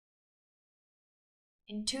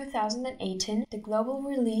In 2018, the global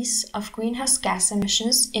release of greenhouse gas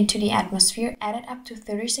emissions into the atmosphere added up to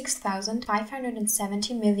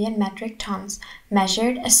 36,570 million metric tons,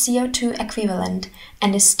 measured as CO2 equivalent,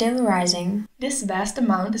 and is still rising. This vast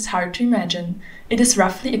amount is hard to imagine. It is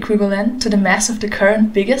roughly equivalent to the mass of the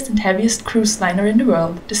current biggest and heaviest cruise liner in the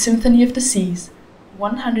world, the Symphony of the Seas,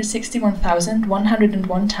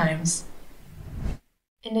 161,101 times.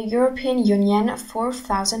 In the European Union,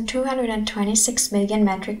 4,226 million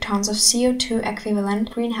metric tons of CO2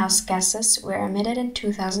 equivalent greenhouse gases were emitted in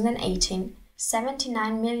 2018.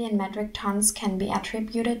 79 million metric tons can be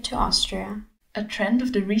attributed to Austria. A trend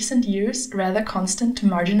of the recent years rather constant to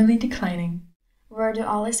marginally declining. Where do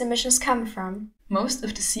all these emissions come from? Most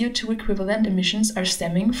of the CO2 equivalent emissions are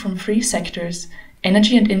stemming from three sectors: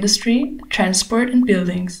 energy and industry, transport and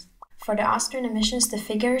buildings. For the Austrian emissions, the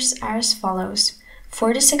figures are as follows: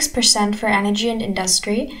 46% for energy and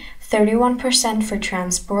industry, 31% for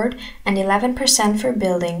transport, and 11% for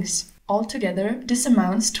buildings. Altogether, this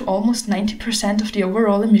amounts to almost 90% of the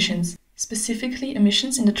overall emissions. Specifically,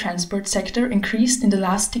 emissions in the transport sector increased in the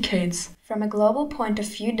last decades. From a global point of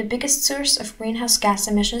view, the biggest source of greenhouse gas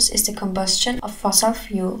emissions is the combustion of fossil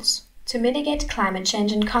fuels. To mitigate climate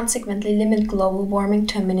change and consequently limit global warming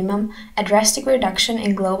to a minimum, a drastic reduction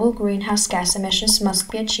in global greenhouse gas emissions must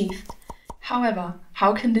be achieved. However,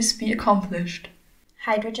 how can this be accomplished?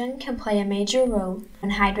 Hydrogen can play a major role.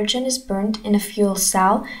 When hydrogen is burned in a fuel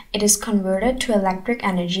cell, it is converted to electric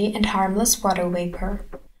energy and harmless water vapor.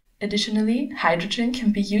 Additionally, hydrogen can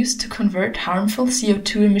be used to convert harmful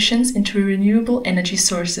CO2 emissions into renewable energy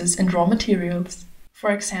sources and raw materials. For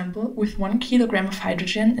example, with 1 kilogram of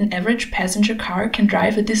hydrogen, an average passenger car can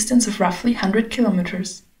drive a distance of roughly 100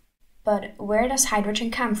 kilometers. But where does hydrogen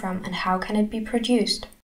come from and how can it be produced?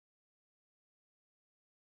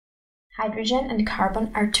 Hydrogen and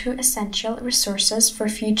carbon are two essential resources for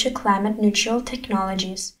future climate-neutral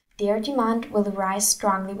technologies. Their demand will rise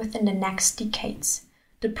strongly within the next decades.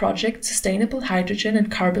 The project Sustainable Hydrogen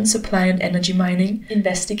and Carbon Supply and Energy Mining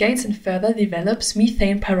investigates and further develops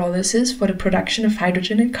methane pyrolysis for the production of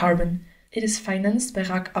hydrogen and carbon. It is financed by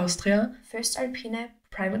RAK Austria, First Alpine,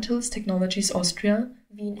 Primatools Technologies Austria,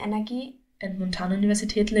 Wien Energie, and Montana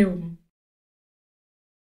Universität Leoben.